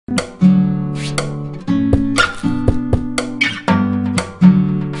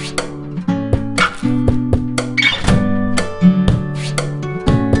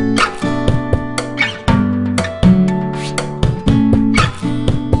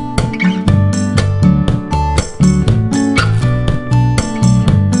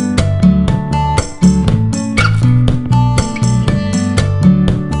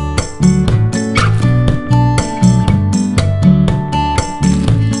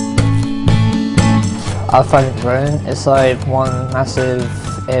Our friend grown, it's like one massive,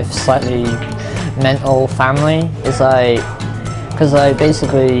 if slightly mental family. It's like, because like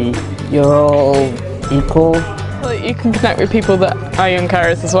basically you're all equal. Well, you can connect with people that are young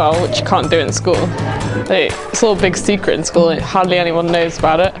carers as well, which you can't do in school. It's all a big secret in school, hardly anyone knows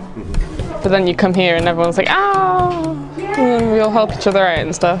about it. But then you come here and everyone's like, ah, and we all help each other out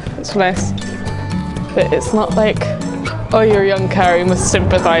and stuff. It's nice. But it's not like, oh, you're a young carer, you must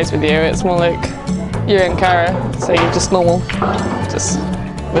sympathise with you. It's more like, you're a young carer, so you're just normal, just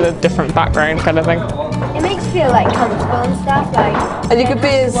with a different background kind of thing. It makes you feel like comfortable and stuff, like, and you could be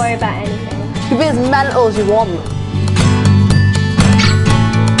as worry about anything. You can be as mental as you want.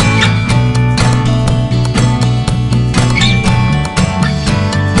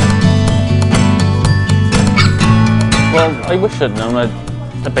 Well, I wish I'd known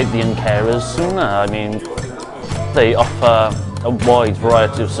about the young carers sooner. I mean, they offer a wide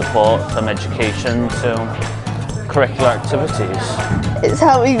variety of support from education to curricular activities. It's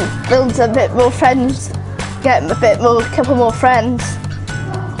how we build a bit more friends, get a couple more friends,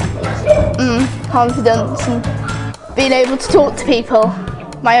 confidence and being able to talk to people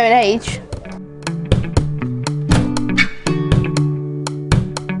my own age.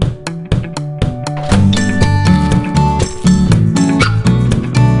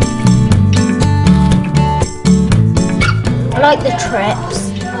 I like the trips,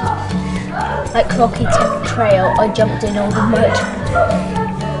 like Crocky Trail. I jumped in all the mud.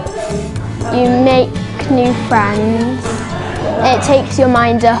 You make new friends. It takes your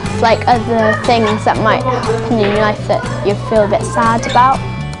mind off like other things that might happen in your life that you feel a bit sad about.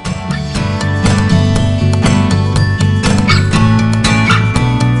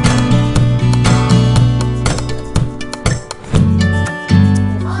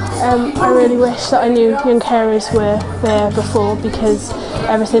 I really wish that I knew young carers were there before, because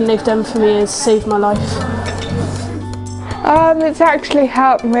everything they've done for me has saved my life. It's actually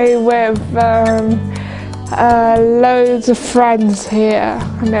helped me with loads of friends here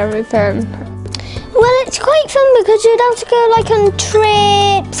and everything. Well, it's quite fun because you'd have to go like on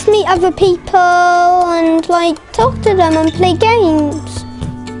trips, meet other people and like talk to them and play games.